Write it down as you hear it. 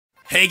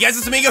Hey guys,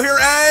 it's Mango here,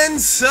 and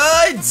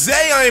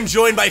today I am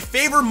joined by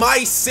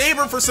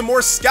FavreMySabre for some more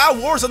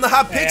SkyWars on the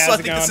Hypixel. I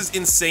think this is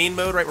insane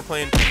mode, right? We're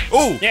playing.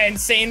 Oh! Yeah,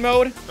 insane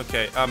mode.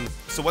 Okay,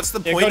 so what's the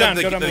point of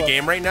the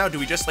game right now? Do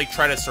we just like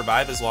try to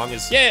survive as long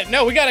as? Yeah,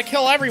 no, we gotta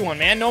kill everyone,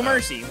 man. No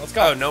mercy. Let's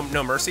go. Oh,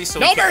 no mercy. So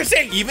no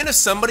mercy. Even if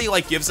somebody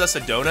like gives us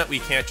a donut, we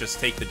can't just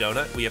take the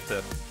donut. We have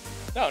to.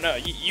 No,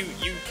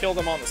 you kill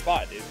them on the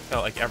spot, dude.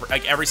 Oh,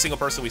 like every single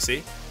person we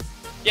see?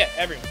 Yeah,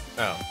 everyone.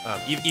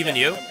 Oh, even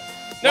you?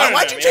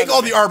 Why'd you take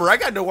all the armor? I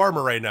got no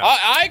armor right now.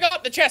 I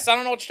got the chest. I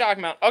don't know what you're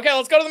talking about. Okay,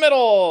 let's go to the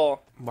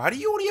middle. Why do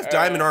you only have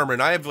diamond armor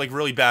and I have like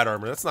really bad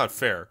armor? That's not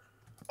fair.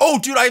 Oh,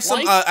 dude, I have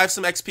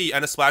some XP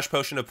and a splash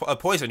potion of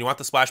poison. You want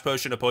the splash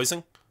potion of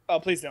poison? Oh,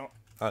 please don't.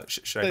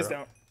 Should please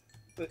don't.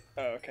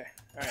 Oh, okay.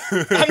 All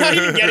right. I'm not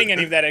even getting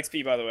any of that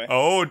XP, by the way.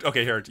 Oh,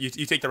 okay. Here,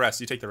 you take the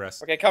rest. You take the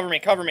rest. Okay, cover me.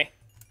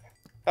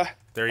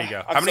 There you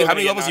go. How many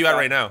levels are you at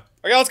right now?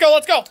 Okay, let's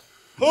go.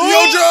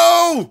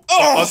 Yojo!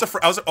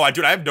 Oh,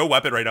 dude, I have no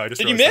weapon right now. Did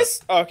you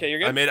miss? Oh, okay, you're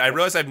good. I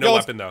realized I have no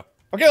weapon though.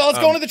 Okay, let's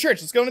go into the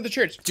church. Let's go into the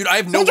church. Dude, I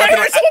have no weapon.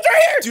 Someone's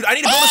right here! Dude, I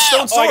need to build a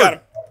stone sword. I got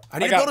him. I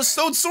need to build a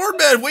stone sword,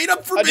 man. Wait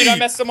up for me. Dude, I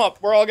messed them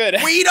up. We're all good.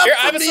 Wait up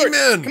for me,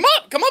 man.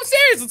 Come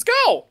upstairs. Let's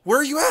go. Where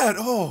are you at?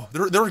 Oh,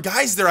 there are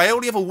guys there. I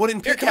only have a wooden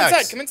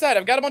pickaxe. Come inside.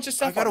 I've got a bunch of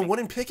stuff. I got a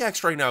wooden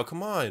pickaxe right now.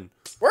 Come on.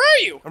 Where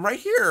are you? I'm right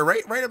here.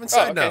 Right up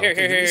inside now. Here.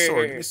 Give me a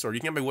sword. Give me a sword.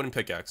 You can have my wooden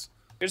pickaxe.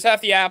 Here's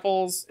half the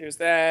apples. Here's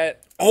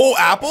that. Oh,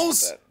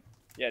 apples?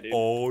 Yeah, dude.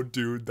 Oh,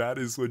 dude, that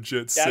is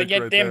legit sick. Gotta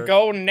get them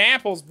golden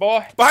apples,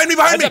 boy. Behind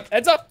me!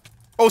 Heads up.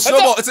 Oh,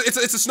 snowball! It's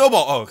a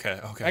snowball. Oh, okay.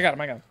 I got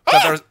him.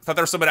 Thought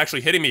there was someone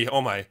actually hitting me. Oh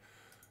my,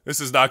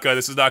 this is not good.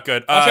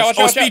 Watch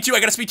out. Speed 2.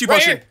 I got a speed 2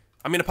 potion. Here.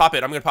 I'm gonna pop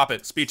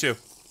it. Speed 2.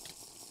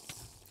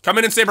 Come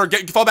in and Sabre.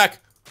 Fall back.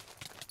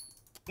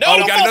 No,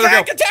 don't fall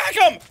back. Attack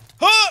him.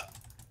 Huh.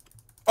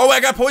 Oh, I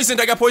got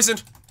poisoned.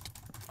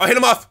 Oh, hit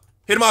him off.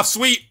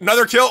 Sweet.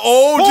 Another kill.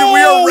 Oh, dude,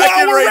 we are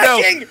wrecking right now.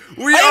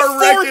 We are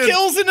wrecking. 4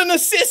 kills and an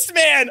assist,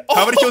 man. Oh.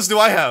 How many kills do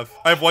I have?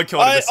 I have 1 kill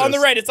and an assist. On the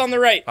right. It's on the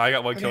right. I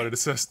got 1 kill and an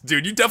assist.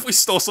 Dude, you definitely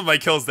stole some of my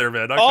kills there,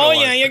 man. Oh,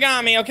 yeah, you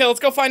got me. Okay, let's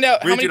go find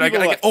out how many people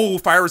left. Oh,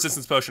 fire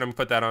resistance potion. I'm gonna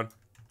put that on.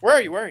 Where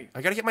are you?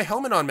 I gotta get my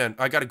helmet on, man.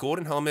 I got a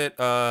golden helmet.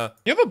 You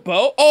have a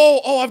bow?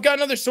 Oh, I've got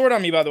another sword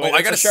on me, by the way. Oh,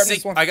 I got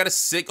a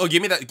sick. Oh,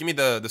 give me that. Give me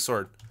the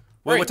sword.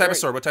 What type of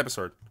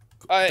sword?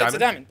 It's a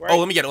diamond. Oh,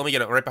 let me get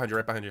it. Right behind you.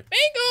 Bingo!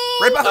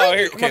 Right behind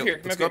you.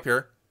 Okay, let's go up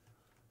here.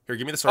 Here,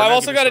 give me the sword. I've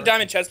also got a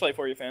diamond chest plate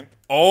for you, fam.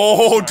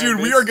 Oh, dude,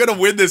 we are gonna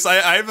win this.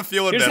 I have a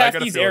feeling. Here's half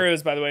these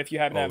arrows, by the way, if you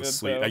happen to have a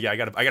sweet. bow. Yeah, I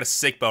got a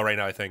sick bow right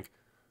now, I think.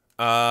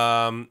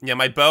 Yeah,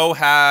 my bow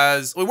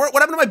has. Wait, what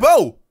happened to my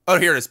bow? Oh,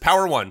 here it is.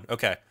 Power 1.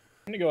 Okay.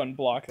 I'm gonna go and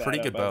block that. Pretty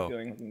good bow.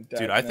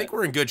 Dude, I think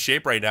we're in good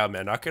shape right now,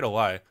 man. Not gonna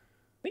lie.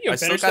 I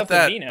still got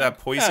that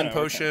poison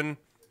potion.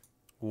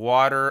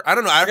 Water. I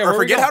don't know. I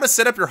forget how to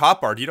set up your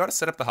hotbar. Do you know how to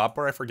set up the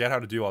hotbar? I forget how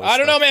to do all this I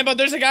don't know, man, but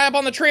there's a guy up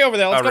on the tree over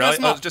there. Let's go mess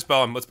him up. Just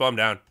bow him. Let's bow him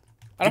down.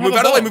 Move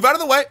out of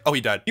the way. Oh, he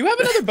died. You have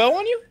another bow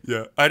on you?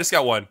 Yeah. I just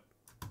got 1.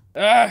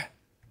 Dang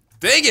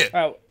it.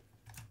 Oh.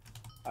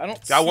 I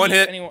don't got 1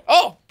 hit. Anyone.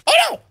 Oh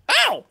no!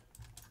 Ow!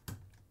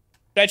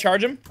 Did I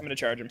charge him? I'm gonna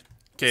charge him.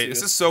 Okay,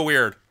 this is so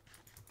weird.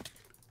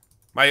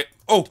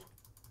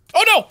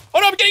 Oh no!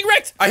 I'm getting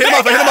wrecked! I hit him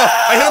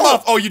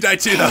off! Oh, you died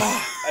too, though.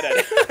 I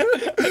died.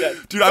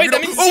 Dude, Wait, we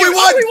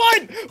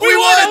won!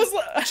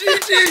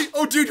 GG!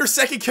 Oh, dude, you're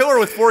second killer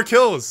with 4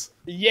 kills.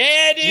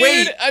 Yeah, dude!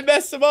 Wait. I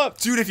messed him up.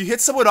 Dude, if you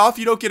hit someone off,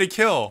 you don't get a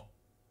kill.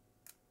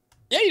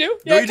 Yeah, you do.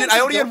 No, you did.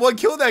 I only had 1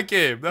 kill that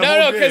game.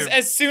 No, because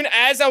as soon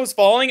as I was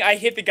falling, I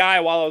hit the guy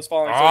while I was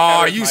falling.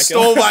 So you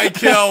stole my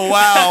kill.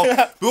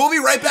 Wow. We'll be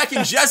right back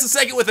in just a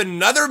second with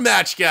another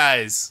match,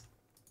 guys.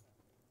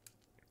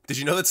 Did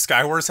you know that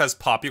SkyWars has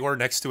popular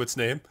next to its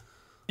name?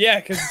 Yeah,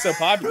 because it's so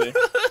popular.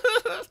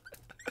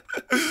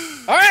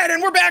 All right,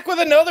 and we're back with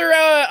another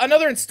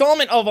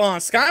installment of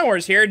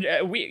SkyWars here.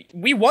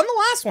 We won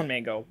the last one,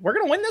 Mango. We're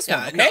gonna win this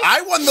one, okay? No,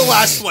 I won the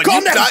last one.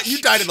 You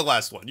died in the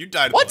last one.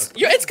 What?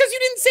 It's because you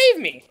didn't save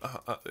me.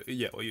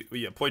 Yeah, well,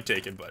 yeah. Point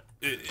taken, but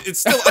it's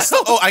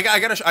still. Oh, I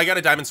got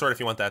a diamond sword if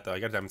you want that though. I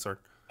got a diamond sword.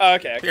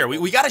 Okay. Here,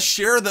 we gotta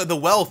share the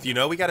wealth. You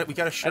know, we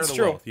gotta share the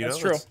wealth. You know,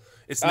 that's true.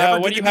 It's never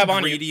what do you have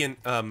on you?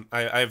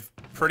 I've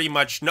pretty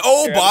much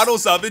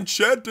bottles of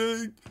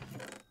enchanting.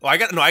 Oh, I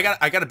got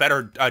a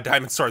better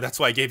diamond sword. That's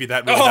why I gave you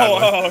that.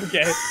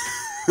 Okay.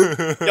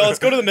 Yo, let's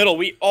go to the middle.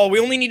 We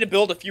only need to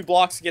build a few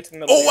blocks to get to the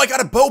middle. Oh, I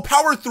got a bow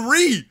power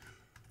 3.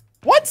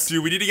 What?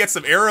 Dude, we need to get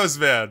some arrows,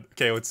 man.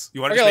 Okay,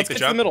 you want to just make the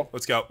jump? To the middle.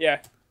 Let's go.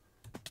 Yeah.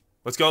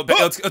 Let's go.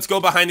 Let's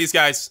go behind these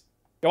guys.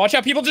 Yo, watch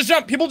out! People just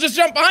jump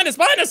behind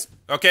us.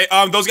 Okay,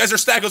 those guys are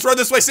stacked. Let's run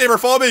this way, Sabre.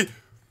 Follow me.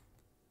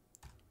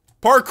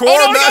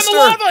 Parkour master.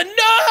 No!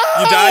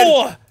 You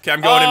died. Okay,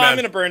 I'm going in, man. I'm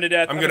gonna burn to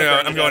death. I'm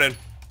going in.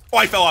 Oh,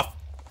 I fell off.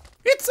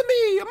 It's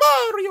me,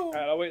 Mario.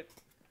 All right,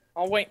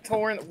 I'll wait till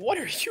we're in. What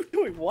are you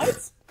doing?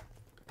 What?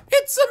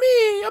 It's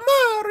me,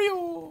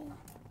 Mario.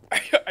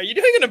 Are you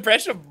doing an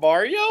impression of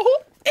Mario?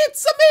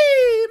 It's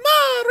me,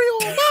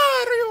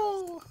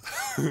 Mario.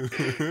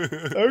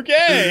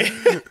 Okay.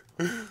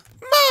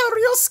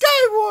 Mario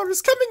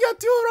SkyWars coming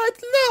at you right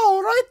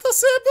now, right,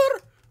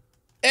 Sabre?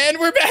 And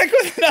we're back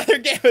with another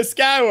game of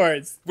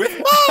SkyWars. With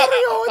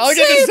Mario and I'll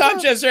get this top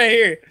chest right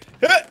here.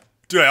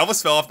 Dude, I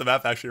almost fell off the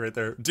map actually right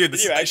there. Dude,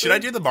 should I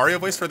do the Mario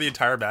voice for the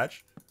entire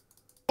match?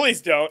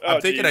 Please don't. Oh,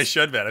 I'm thinking I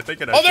should, man. I'm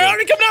thinking I should. Oh, they're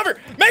already coming over!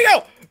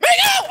 Mango!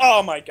 Mango!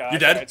 Oh my god. You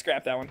dead? Alright,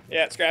 scrap that one.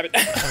 Yeah, scrap it.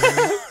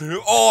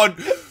 Oh,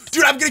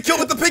 dude, I'm getting killed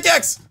with the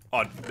pickaxe!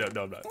 Oh, no,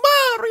 I'm not.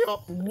 Mario!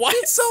 What?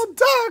 It's so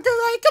dark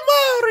like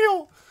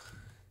Mario!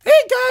 Hey,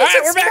 guys,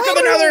 alright, we're back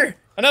Mario. with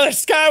another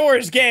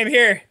SkyWars game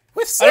here.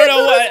 With Sabre, I don't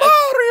know what.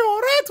 Mario,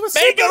 right? With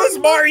Mango's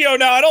Mario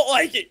now, I don't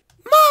like it.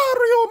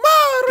 Mario,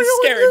 It's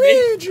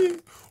scaring me.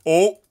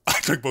 Oh, I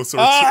took both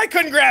swords. Oh, I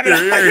couldn't grab it.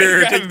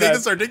 Here, take the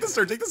sword, take the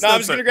sword. No, I'm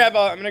just gonna grab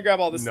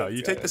all this. No,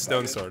 you take the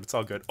stone sword. It's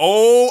all good.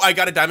 Oh, I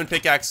got a diamond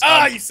pickaxe.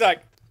 Ah, you suck.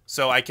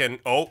 So I can.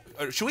 Oh,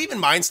 should we even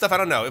mine stuff? I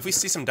don't know. If we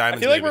see some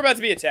diamonds, I feel like we're about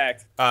to be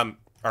attacked. Are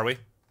we?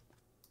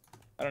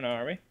 I don't know.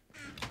 Are we?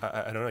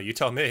 I don't know. You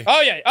tell me.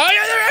 Oh yeah. Oh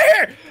yeah, they're right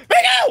here.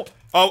 Mango!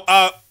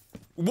 Oh,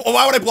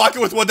 why would I block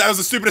it with one? That was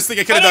the stupidest thing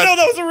I could have done. I don't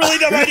know. That was a really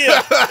dumb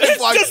idea.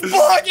 Just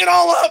block it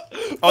all up.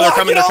 Oh, they're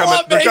coming.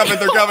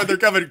 They're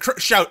coming.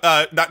 Shout.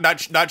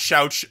 Not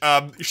shout.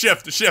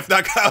 Shift.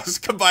 Not. I was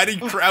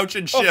combining crouch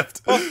and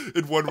shift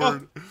in one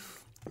word.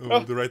 Oh,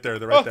 they're right there.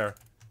 They're right there.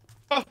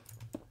 Oh,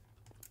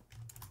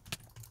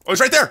 he's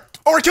right there.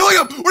 Oh, we're killing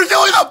him. We're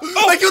killing him.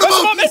 I killed them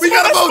both. We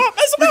got them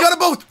both. We got them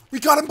both. We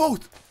got them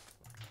both.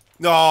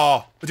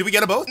 No. Did we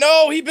get them both?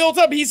 No, he built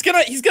up. He's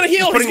gonna heal.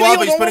 He's putting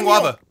lava. He's putting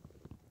lava.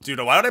 Dude,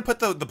 why did I put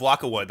the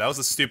block of wood? That was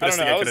the stupidest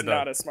thing I could have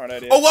done. That was not a smart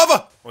idea. Oh,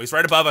 lava! Oh, he's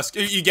right above us.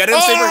 You get him,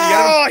 Sabre? You get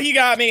him? Oh, he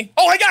got me.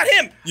 Oh, I got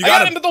him. You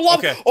got him with the lava.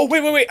 Okay. Oh,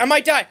 wait. I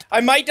might die.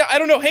 I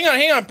don't know. Hang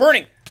on. I'm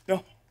burning.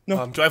 No.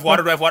 Do I have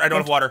water? I don't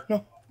have water.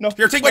 No.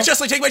 Here, take my chest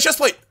plate. Take my chest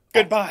plate.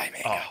 Goodbye,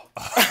 Mango.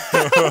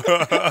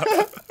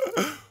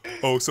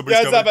 Oh, somebody's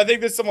coming. Up. I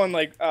think there's someone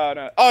like,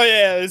 no. Oh,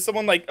 yeah, there's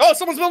someone like, oh,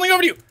 someone's building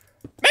over to you.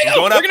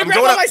 Mango, they're gonna grab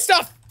all my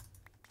stuff.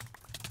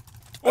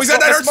 Oh, he's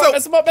at that hurt so.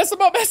 Mess him up.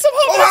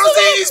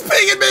 Oh, he's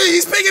pinging me.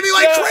 He's pinging me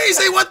like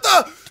crazy. What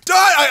the?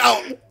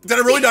 Did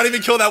I really not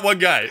even kill that one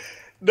guy?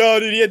 No,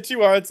 dude, he had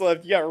 2 hearts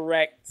left. You got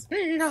wrecked.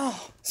 No.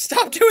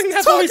 Stop doing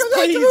that voice,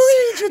 please.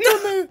 Luigi to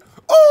me.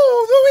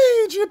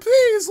 Oh, Luigi,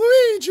 please,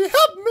 Luigi,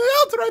 help me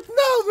out right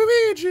now,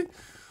 Luigi.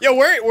 Yo,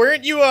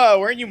 weren't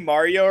you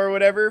Mario or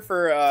whatever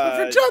for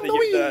John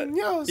Halloween?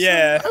 Yes.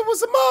 Yeah. I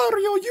was a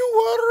Mario. You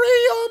were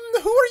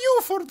a who are you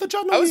for the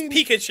John Halloween? I was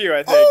Pikachu,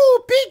 I think.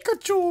 Oh,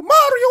 Pikachu!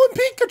 Mario and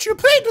Pikachu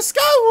played the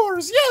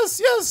SkyWars.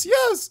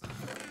 Yes.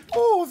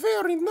 Oh,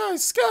 very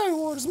nice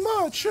SkyWars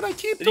mod. Should I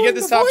keep? Did you get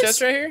this top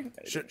chest right here?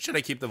 Should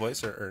I keep the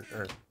voice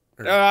or?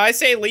 I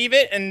say leave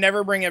it and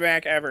never bring it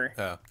back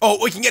ever.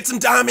 Oh, we can get some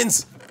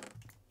diamonds.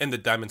 And the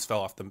diamonds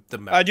fell off the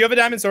map. Do you have a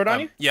diamond sword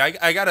on you? Yeah,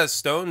 I got a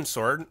stone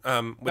sword.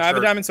 I have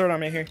a diamond sword on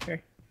me. Here.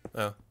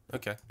 Oh,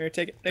 okay. Here,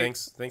 take it.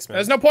 Thanks, man.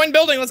 There's no point in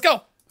building. Let's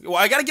go. Well,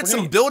 I gotta get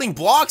some building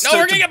blocks. No,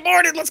 we're gonna get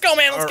boarded. Let's go,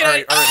 man. Let's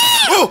get out.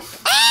 All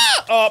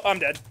right. Oh, I'm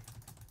dead.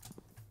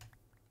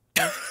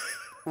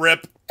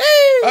 Rip.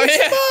 Hey, it's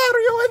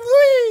Mario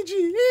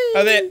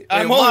and Luigi.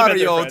 I'm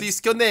Mario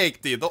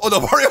disconnected. Oh no,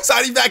 Mario's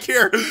hiding back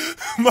here.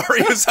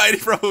 Mario's hiding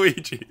from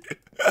Luigi.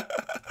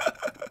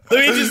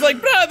 Luigi's like,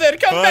 brother,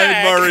 come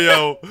back.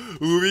 Mario.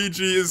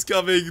 Luigi is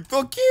coming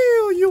to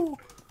kill you.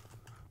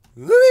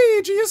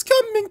 Luigi is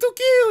coming to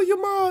kill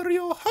you,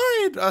 Mario.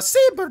 Hide.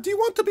 Sabre, do you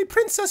want to be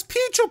Princess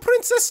Peach or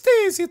Princess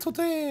Daisy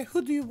today?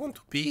 Who do you want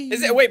to be?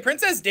 Wait,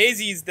 Princess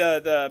Daisy's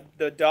the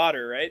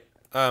daughter, right?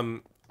 I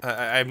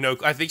have no.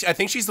 I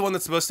think she's the one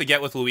that's supposed to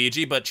get with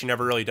Luigi, but she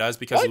never really does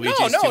because Luigi's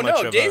too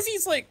much of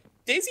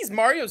Daisy's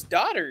Mario's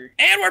daughter.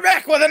 And we're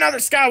back with another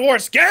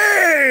SkyWars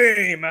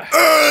game!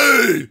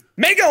 Hey!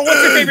 Mango,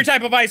 what's your favorite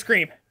type of ice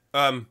cream?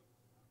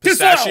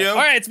 Pistachio? Too slow.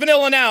 Alright, it's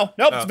vanilla now.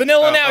 Nope, it's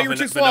vanilla now. You were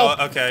too slow.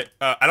 Okay.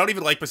 I don't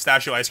even like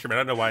pistachio ice cream. I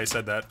don't know why I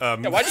said that.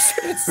 Yeah, why'd you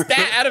say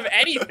stat out of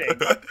anything?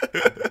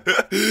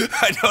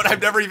 I don't.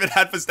 I've never even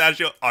had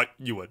pistachio.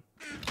 You would.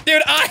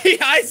 Dude,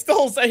 I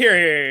still say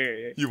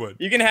here. You would.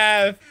 You can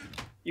have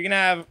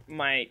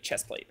my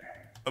chest plate.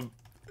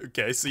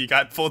 Okay, so you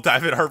got full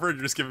diamond armor and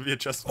you're just giving me a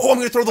chest. Oh, I'm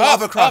gonna throw the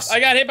lava across. I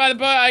got hit by the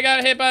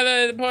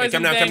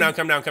poison. Okay,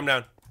 come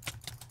down.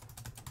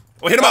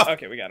 Oh, hit him up.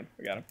 Okay, we got him.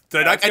 Did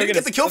I not? I didn't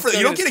get the kill for that.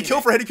 You don't get a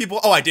kill for hitting people.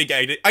 Oh, I did.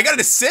 I got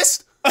an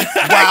assist. Wow.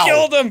 I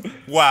killed him.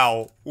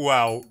 Wow.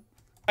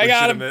 I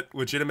got him.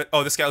 Legitimate.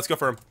 Oh, this guy. Let's go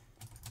for him.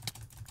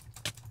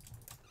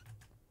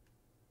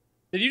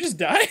 Did you just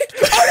die?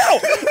 Oh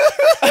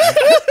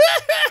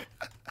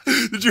no!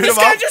 Did you hit him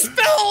up? This guy just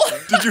fell.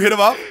 Did you hit him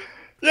up?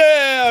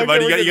 Yeah. Come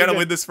on, you gotta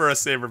win this for us,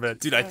 Sabre, man.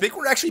 Dude, I think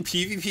we're actually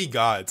PvP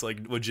gods.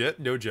 Like, legit,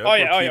 no joke. Oh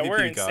yeah,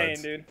 we're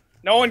insane, dude.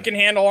 No one can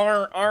handle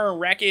our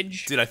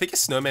wreckage. Dude, I think a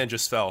snowman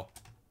just fell.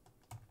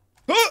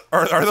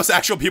 Are those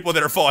actual people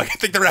that are falling? I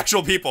think they're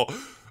actual people.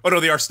 Oh no,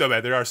 they are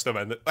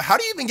snowmen. How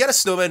do you even get a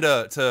snowman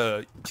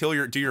to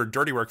do your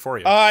dirty work for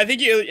you? I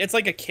think it's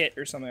like a kit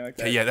or something like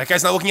that. Okay, yeah, that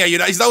guy's not looking at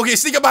you. He's not looking.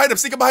 Sneak up behind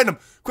him.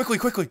 Quickly.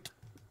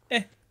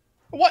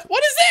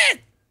 What is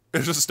it?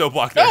 There's just a snow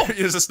block there.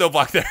 There's a snow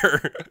block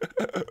there.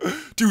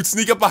 Dude,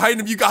 sneak up behind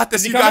him. You got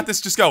this. You got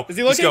this. Just go. Is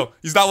he looking? Just go.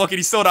 He's not looking.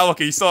 He's still not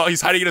looking. He's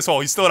hiding in his hole.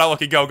 He's still not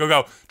looking. Go.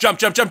 Jump.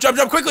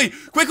 Quickly.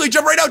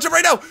 Jump right now.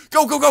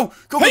 Go.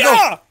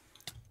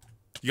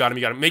 You got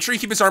him. Make sure you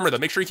keep his armor, though.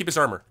 Make sure you keep his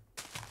armor.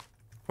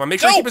 Come on, make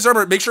sure you keep his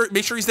armor. Make sure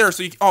he's there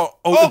so you... Get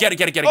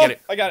it.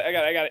 I got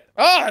it.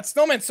 Oh, that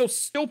snowman's so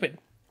stupid.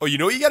 Oh, you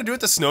know what you gotta do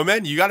with the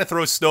snowman? You gotta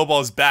throw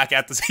snowballs back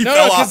at the...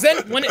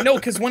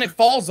 Because when it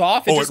falls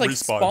off, it just like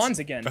spawns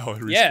again. Oh,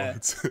 it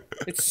respawns. Yeah.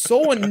 It's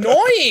so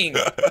annoying.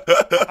 How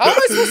am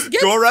I supposed to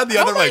get... Go around the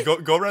other way.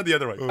 Go around the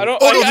other way. I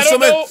don't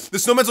know. The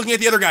snowman's looking at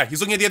the other guy.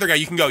 He's looking at the other guy.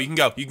 You can go.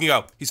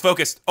 He's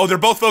focused. Oh, they're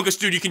both focused,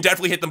 dude. You can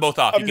definitely hit them both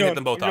off. I'm going.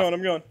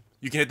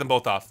 You can hit them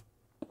both off.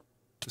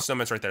 The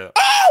snowman's right there, though.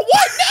 Oh,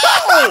 what?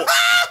 No!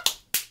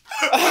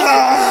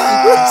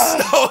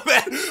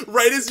 Snowman,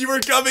 right as you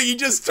were coming, he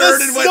just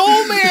turned and went...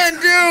 Snowman,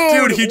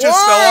 dude! Dude, he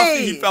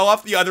just fell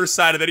off the other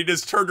side, and then he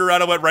just turned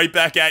around and went right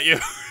back at you.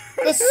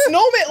 The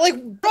snowman,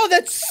 like, bro,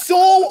 that's so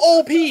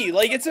OP.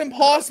 Like, it's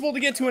impossible to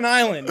get to an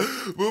island.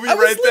 We'll be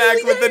right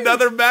back with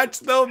another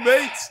match, though,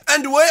 mates.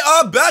 And we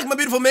are back, my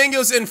beautiful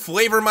mangoes, and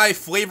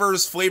flavorful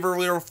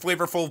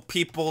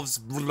peoples.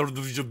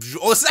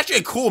 Oh, this is actually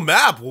a cool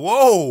map.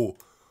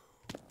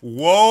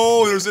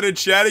 Whoa, there's an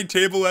enchanting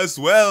table as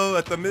well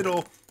at the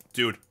middle.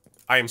 Dude,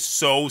 I am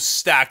so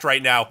stacked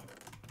right now.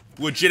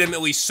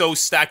 Legitimately so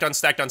stacked on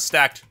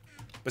stacked.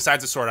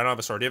 Besides the sword, I don't have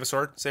a sword. Do you have a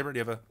sword, Sabre? Do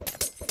you have a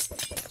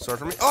sword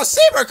for me? Oh,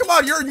 Sabre, come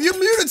on, you're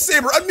muted,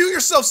 Sabre. Unmute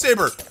yourself,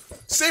 Sabre.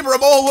 Sabre,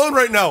 I'm all alone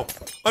right now.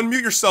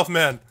 Unmute yourself,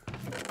 man.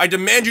 I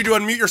demand you to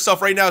unmute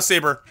yourself right now,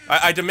 Sabre.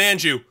 I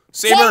demand you.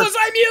 Sabre. Why was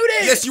I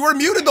muted? Yes, you were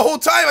muted the whole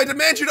time. I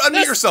demand you to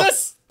unmute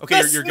yourself. Okay,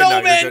 you're good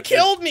now. Snowman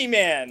killed me,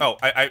 man. Oh,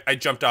 I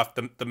jumped off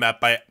the map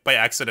by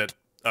accident.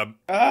 Rip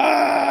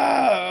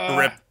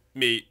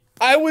me.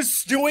 I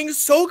was doing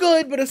so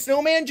good, but a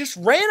snowman just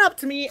ran up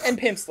to me and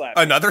pimp slapped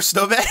me. Another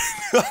snowman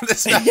on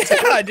this map?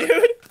 Yeah,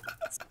 dude.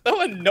 It's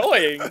so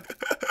annoying.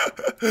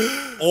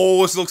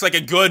 Oh, this looks like a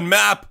good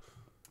map.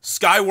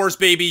 SkyWars,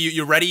 baby.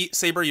 You ready,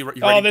 Sabre? You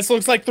ready? Oh, this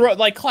looks like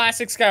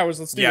classic SkyWars.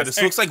 Let's do this. Yeah,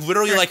 this looks like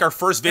literally like our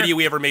first video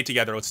we ever made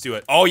together. Let's do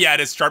it. Oh, yeah,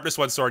 it is sharpness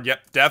one sword.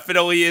 Yep,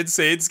 definitely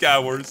insane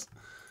SkyWars.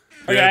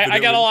 Okay, I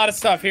got a lot of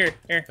stuff. Here.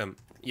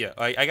 Yeah,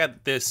 I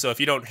got this, so if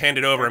you don't hand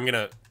it over, I'm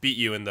gonna beat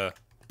you in the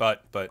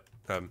butt, but,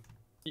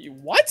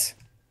 What?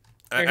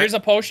 Here's a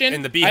potion.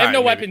 In the behind, I have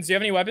no weapons. Do you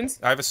have any weapons?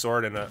 I have a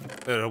sword and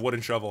a wooden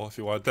shovel, if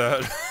you want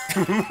that.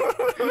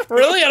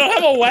 Really? I don't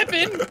have a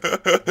weapon?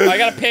 Oh, I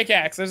got a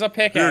pickaxe. There's a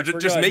pickaxe. Here,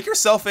 just make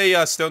yourself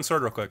a stone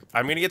sword real quick.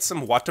 I'm gonna get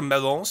some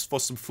watermelons for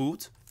some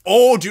food.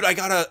 Oh, dude, I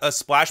got a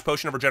splash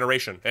potion of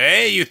regeneration.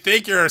 Hey, you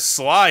think you're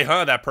sly,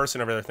 huh? That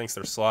person over there thinks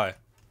they're sly.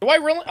 Do I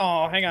really?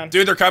 Oh, hang on.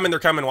 Dude, they're coming.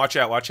 Watch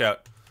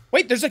out.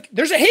 Wait, there's a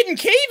hidden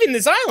cave in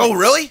this island. Oh,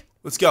 really?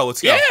 Let's go.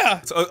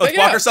 Yeah. Let's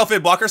block ourselves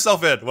in. Block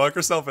ourselves in.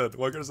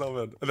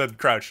 And then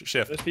crouch,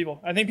 shift. There's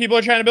people. I think people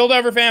are trying to build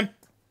over, fam.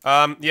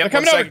 Yeah.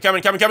 Coming. I'm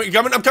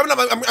coming up.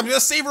 I'm gonna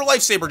save your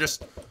life, Sabre.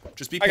 Just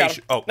be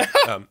patient. Oh.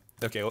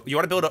 Okay. You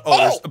want to build a? Oh,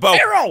 there's a bow.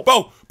 Arrow.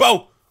 Bow.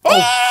 Oh.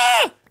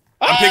 Ah!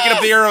 I'm picking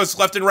up the arrows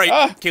left and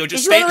right. Okay,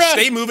 just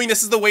stay moving.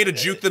 This is the way to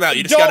juke them out.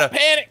 You just gotta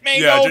panic,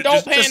 Mango.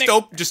 Don't panic.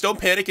 Just don't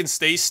panic and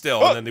stay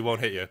still, and then they won't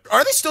hit you.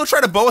 Are they still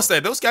trying to bow us there?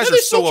 Those guys are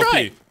so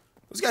OP.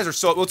 Those guys are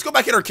so. Let's go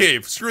back in our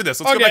cave. Screw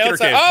this. Let's go back in our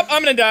cave. Oh,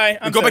 I'm gonna die.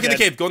 Go back in the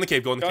cave. Go in the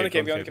cave.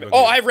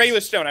 Oh, I have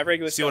regular stone.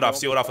 Seal it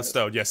off with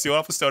stone. Yeah, seal it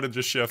off with stone and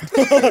just shift.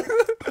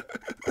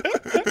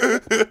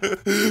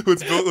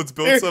 Let's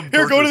build some.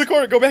 Here, go to the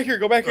corner. Go back here.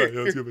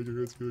 Yeah, let's go back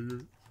here.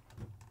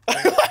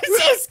 I'm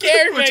so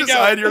scared, Mango. We're just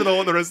hide here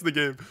the rest of the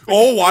game.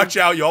 Oh, watch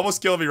out. You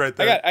almost killed me right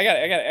there. I got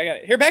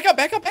it. Here, back up.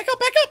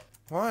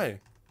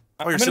 Why?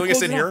 Oh, you're sealing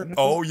us in here?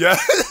 Oh,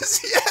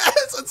 yes.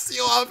 Yes, let's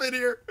seal off in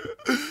here.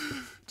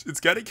 It's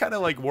getting kind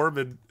of like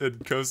warm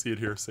and cozy in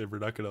here, Sabre,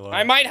 not gonna lie.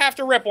 I might have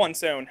to rip one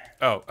soon.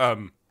 Oh,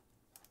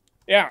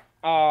 yeah.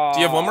 Do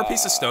you have one more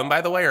piece of stone,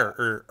 by the way,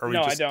 or are we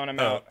no, just... No, I don't. I'm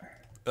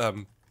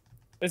out.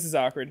 This is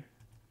awkward.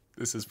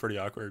 This is pretty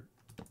awkward.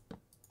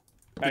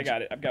 I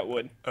got it. I've got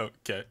wood.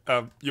 Okay.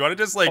 You want to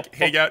just, like,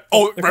 hang out?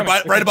 Oh,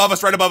 right above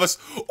us.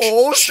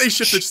 Oh, stay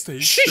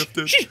shifted. Shh.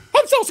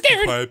 I'm so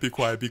scared. Be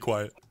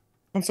quiet.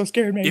 I'm so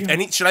scared, man. If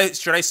any, should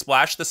I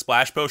splash the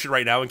splash potion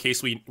right now in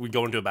case we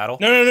go into a battle?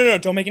 No.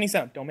 Don't make any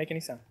sound.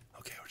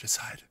 Okay, we're just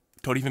hide.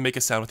 Don't even make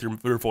a sound with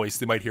your voice.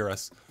 They might hear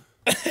us.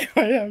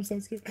 Yeah, I'm so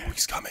scared. Oh,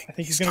 he's coming. I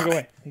think he's gonna go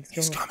away.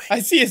 He's coming.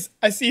 I see his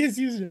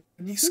username.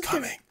 He's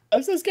coming.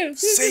 I'm so scared.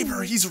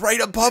 Sabre, he's right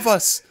above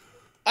us.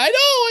 I know.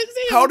 I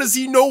see him. How does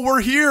he know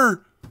we're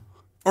here?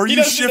 Are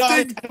you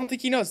shifting? I don't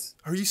think he knows.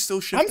 Are you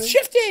still shifting? I'm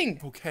shifting.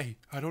 Okay.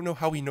 I don't know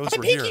how he knows My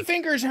we're here. pinky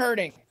finger's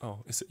hurting. Oh,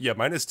 is it? Yeah,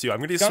 mine is too. I'm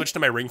gonna switch to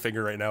my ring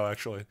finger right now,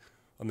 actually,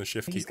 on the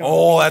shift key.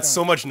 Oh, that's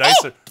so much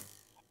nicer.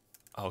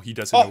 Oh, he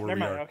doesn't know where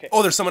we are. Okay.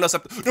 Oh, there's someone else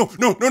up. No,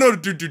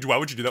 dude. Why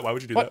would you do that?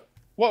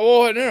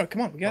 Whoa, no,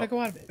 come on. We gotta go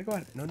out of it.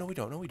 No, we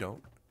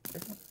don't.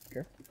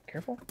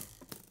 Careful.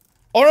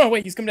 Oh no,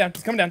 wait. He's coming down.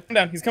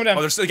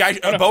 Oh, there's a guy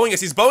bowing us.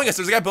 He's bowing us.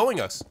 There's a guy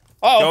bowing us.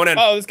 Oh, going in.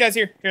 Oh, this guy's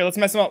here. Here, let's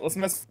mess him up.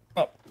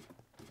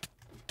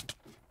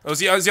 Oh, is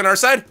he on our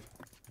side?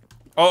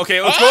 Oh,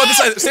 okay, let's go on this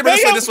side. Sabre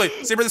this way.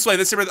 Sabre this way.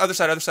 This Sabre the other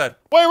side. Wait.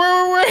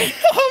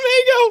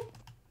 Oh, Mango.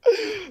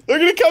 They're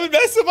gonna come and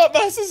mess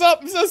us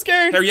up. I'm so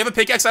scared. Here, you have a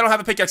pickaxe? I don't have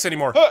a pickaxe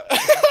anymore. Go!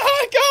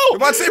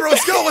 Come on, Sabre,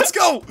 let's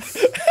go.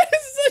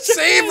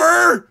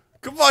 Sabre!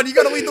 Come on, you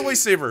gotta lead the way,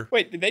 Sabre.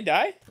 Wait, did they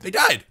die? They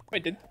died.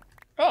 Wait,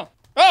 Oh,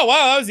 wow,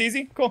 that was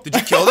easy. Cool. Did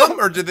you kill them,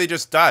 or did they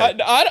just die?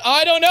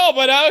 I don't know,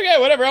 but okay,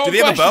 whatever. Do they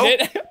have a bow?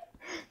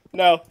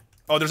 No.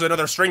 Oh, there's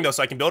another string, though,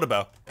 so I can build a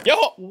bow. Yo,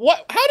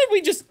 what? How did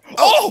we just...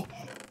 Oh,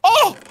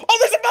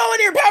 there's a bow in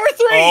here. Power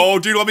 3. Oh,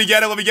 dude, let me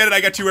get it.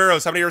 I got 2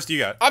 arrows. How many arrows do you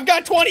got? I've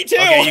got 22.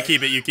 Okay, you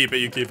keep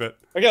it.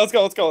 Okay, let's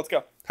go.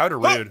 How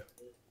rude.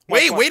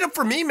 Wait up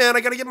for me, man.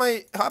 I gotta get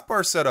my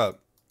hotbar set up.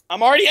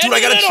 I'm already Dude,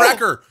 I got a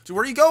tracker. Dude,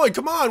 where are you going?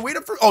 Come on, wait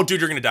up for... Oh,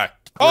 dude, you're gonna die.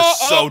 You are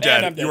so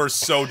dead. You are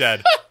so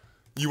dead.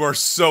 You are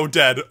so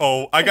dead.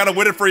 Oh, I gotta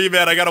win it for you,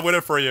 man. You gotta win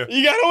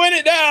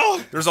it now.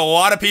 There's a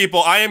lot of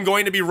people. I am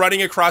going to be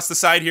running across the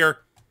side here.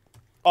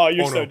 Oh,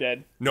 you're so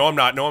dead. No, I'm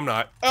not.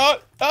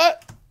 What?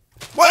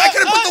 I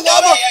couldn't put the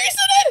lava. No, you're so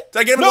dead. Did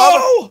I get him in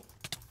lava?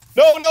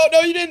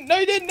 No, you didn't. Dang it! No,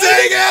 you didn't.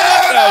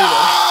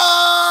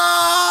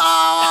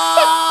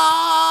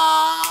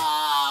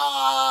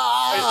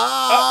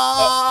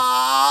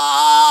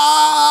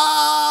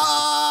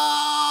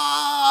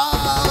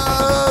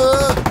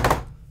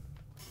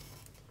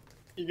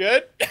 You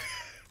good?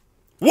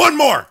 One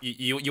more!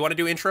 You want to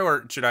do intro,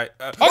 or should I?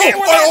 Okay,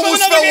 I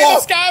almost fell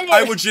off! SkyWars.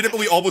 I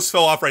legitimately almost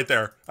fell off right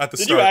there at the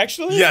start. Did you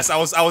actually? Yes, I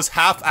was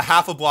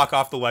half a block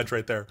off the ledge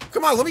right there.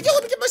 Come on, let me get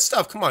my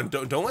stuff. Come on,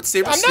 don't let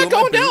Sabre steal my boots. I'm not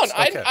going down.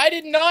 Okay. I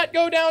did not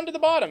go down to the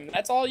bottom.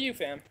 That's all you,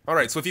 fam. All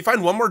right, so if you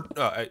find one more,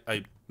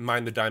 I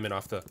mined the diamond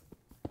off the...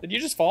 Did you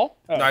just fall?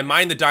 Oh. No, I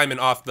mined the diamond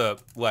off the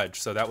ledge,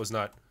 so that was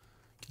not...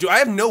 Dude, I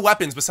have no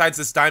weapons besides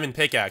this diamond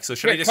pickaxe, so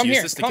should I just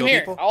use this to kill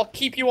people? I'll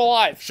keep you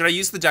alive. Should I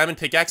use the diamond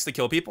pickaxe to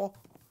kill people?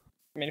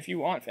 I mean, if you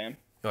want, fam.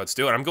 No, let's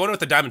do it. I'm going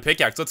with the diamond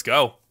pickaxe. Let's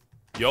go.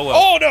 YOLO.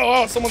 Oh, no.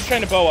 Oh, someone's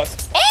trying to bow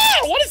us.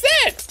 Oh, what is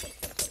that?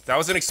 That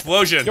was an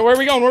explosion. Yo, where are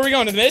we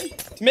going? To the mid?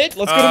 To mid?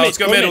 Let's go to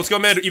mid. Let's go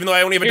mid, even though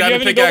I only have a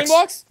diamond pickaxe. Building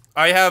blocks?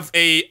 I have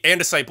a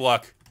andesite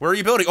block. Where are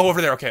you building? Oh, over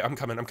there. Okay, I'm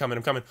coming. Oh,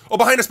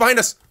 behind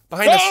us.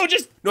 Oh,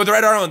 just... No, they're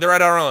at our island.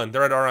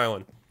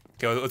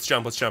 Okay, let's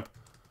jump.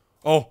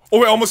 Oh,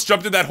 I almost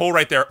jumped in that hole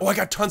right there. Oh, I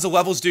got tons of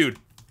levels, dude.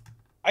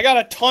 I got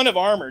a ton of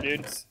armor,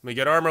 dude. Let me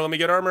get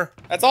armor.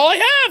 That's all I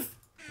have.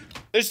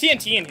 There's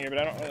TNT in here, but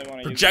I don't really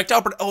want to use it.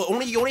 Projectile,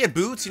 you only had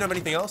boots? You don't have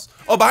anything else?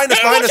 Oh, behind us.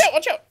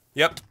 Watch out.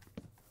 Yep.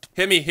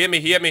 Hit me.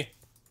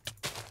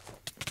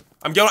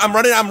 I'm running,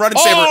 Sabre.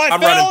 I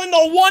fell in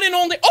the one and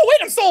only... Oh, wait,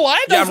 I'm still alive?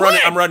 Yeah,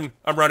 I'm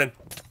running.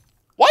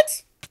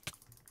 What?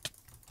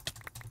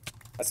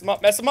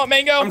 Mess him up,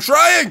 Mango. I'm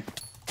trying.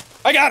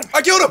 I got him.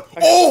 I killed him.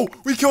 Oh,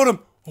 we killed him.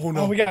 Oh,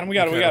 no. Oh, we got him.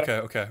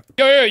 Okay.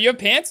 Yo, you have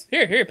pants?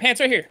 Here, pants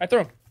right here. I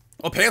threw them.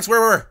 Oh, pants,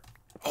 where?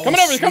 Oh, coming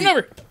over.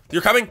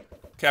 You're coming?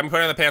 Okay, I'm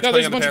putting on the pants. No,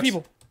 there's a bunch of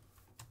people.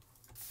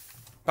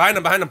 Behind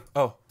him.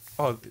 Oh,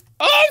 I'm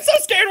so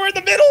scared. We're in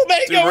the middle,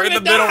 Mango. Dude, we're in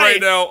the middle right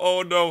now.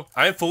 Oh, no.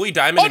 I am fully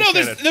diamond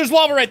enchanted. Oh, no, there's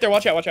lava right there.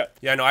 Watch out.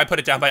 Yeah, no, I put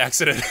it down by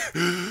accident.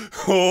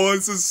 Oh,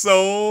 this is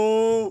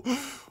so...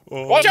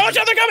 Oh. Watch out,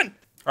 they're coming.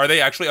 Are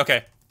they actually?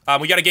 Okay.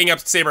 We gotta gang up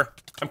Sabre.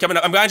 I'm coming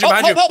up. I'm behind you.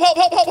 Help. They're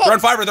on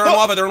fire. They're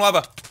in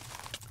lava.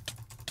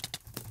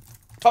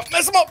 Oh,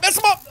 mess them up.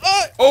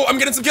 Oh, I'm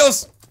getting some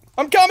kills.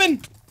 I'm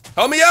coming.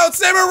 Help me out,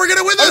 Sabre. We're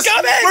gonna win this. I'm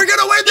coming. We're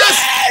gonna win this.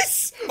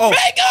 Yes. Oh,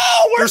 Mango,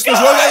 there's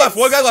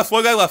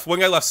one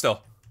guy left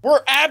still.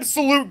 We're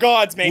absolute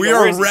gods, Mango. We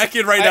are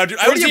wrecking right now, dude.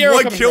 I only have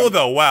 1 kill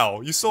though.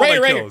 Wow, you stole my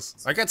kills.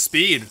 Here. I got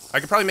speed. I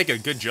could probably make a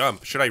good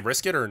jump. Should I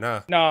risk it or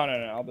nah? No.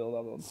 I'll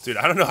build. Dude,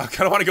 I don't know. I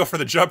kind of want to go for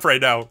the jump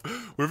right now.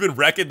 We've been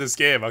wrecking this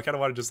game. I kind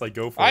of want to just like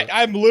go for it.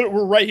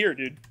 We're right here,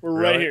 dude. We're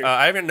right here.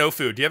 I have no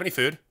food. Do you have any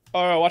food?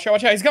 Oh, watch out.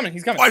 He's coming.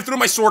 Oh, I threw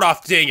my sword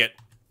off. Dang it.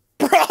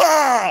 Bruh!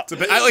 I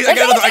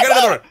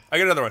got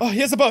another one. Oh, he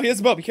has a bow. Be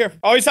careful.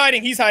 Oh, he's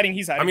hiding. I'm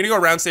gonna go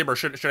around Sabre.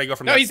 Should I go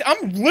from there? No,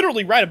 I'm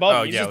literally right above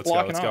him. Oh, He's yeah, just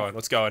blocking off.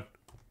 let's go. You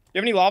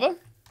have any lava?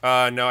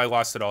 No, I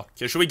lost it all.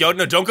 Okay, should we go?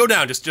 No, don't go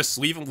down. Just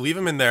leave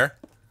him in there.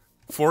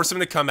 Force him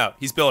to come out.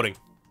 He's building.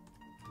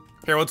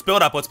 Here, let's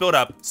build up.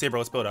 Sabre,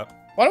 let's build up.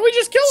 Why don't we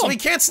just kill him? So he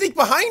can't sneak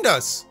behind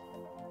us.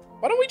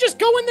 Why don't we just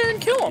go in there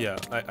and kill him? Yeah,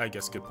 I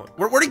guess good point.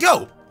 Where'd he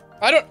go?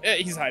 I don't.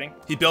 He's hiding.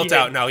 He built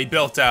out. No, he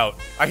built out.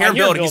 I hear him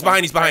building. He's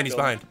behind.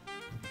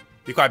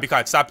 Be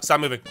quiet. Stop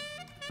moving.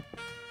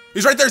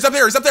 He's right there.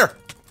 He's up there.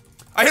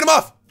 I hit him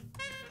off.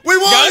 We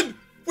won.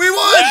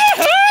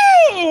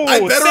 I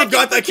better have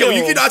got that kill.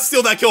 You cannot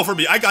steal that kill from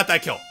me. I got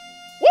that kill.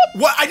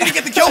 What? I didn't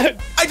get the kill.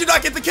 I did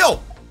not get the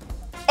kill.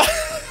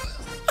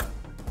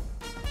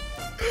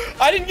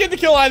 I didn't get the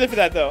kill either for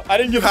that, though. I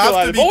didn't get the kill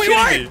either. Oh, we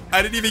won!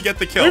 I didn't even get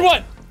the kill. We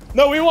won.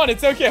 No, we won.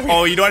 It's okay.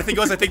 Oh, you know what I think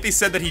it was? I think they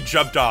said that he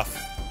jumped off.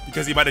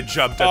 Because he might have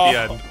jumped at the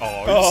end.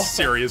 Oh, he's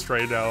serious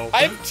right now.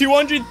 I have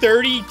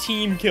 230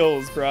 team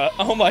kills, bro.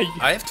 Oh my god.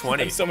 I have 20.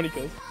 I have so many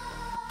kills.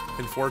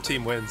 And 4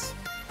 team wins.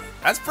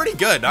 That's pretty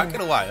good, not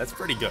gonna lie. That's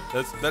pretty good.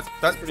 That's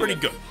pretty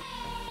good.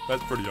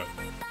 That's pretty good.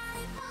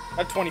 I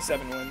have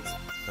 27 wins.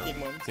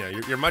 team wins. Yeah,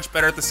 you're much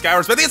better at the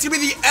SkyWars. But I think it's gonna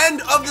be the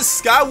end of the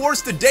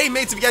SkyWars today,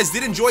 mates. If you guys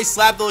did enjoy,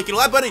 slap the like and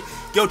like button.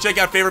 Go check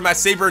out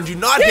FavreMySabre and do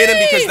not hit him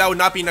because that would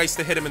not be nice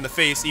to hit him in the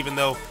face, even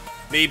though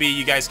maybe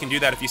you guys can do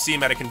that if you see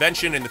him at a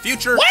convention in the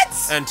future. What?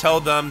 And tell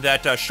them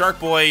that Shark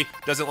Boy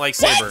doesn't like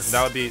Sabre. What?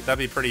 That'd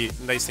be a pretty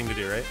nice thing to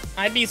do, right?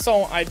 I'd be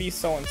so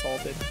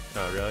insulted.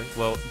 Oh, really?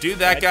 Well, do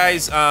that,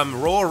 guys.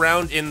 Roll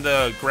around in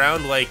the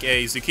ground like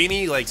a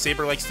zucchini, like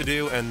Sabre likes to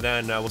do, and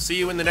then we'll see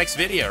you in the next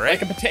video, right?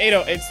 Like a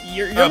potato.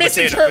 You're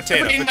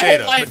misinterpreting my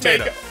whole life,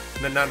 Mango.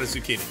 And then not a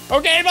zucchini.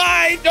 Okay,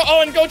 bye.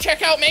 Oh, and go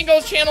check out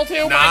Mango's channel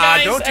too. Nah, bye,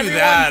 guys, don't do everyone.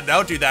 that.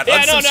 Don't do that.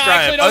 Yeah,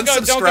 Unsubscribe. don't go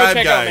Unsubscribe,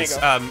 check guys.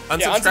 out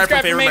Mango.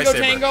 Unsubscribe from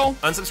MangoTango. FavreMySabre.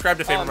 Unsubscribe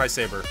to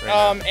FavreMySabre. Right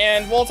now.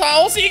 And we'll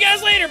see you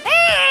guys later.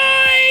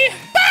 Bye.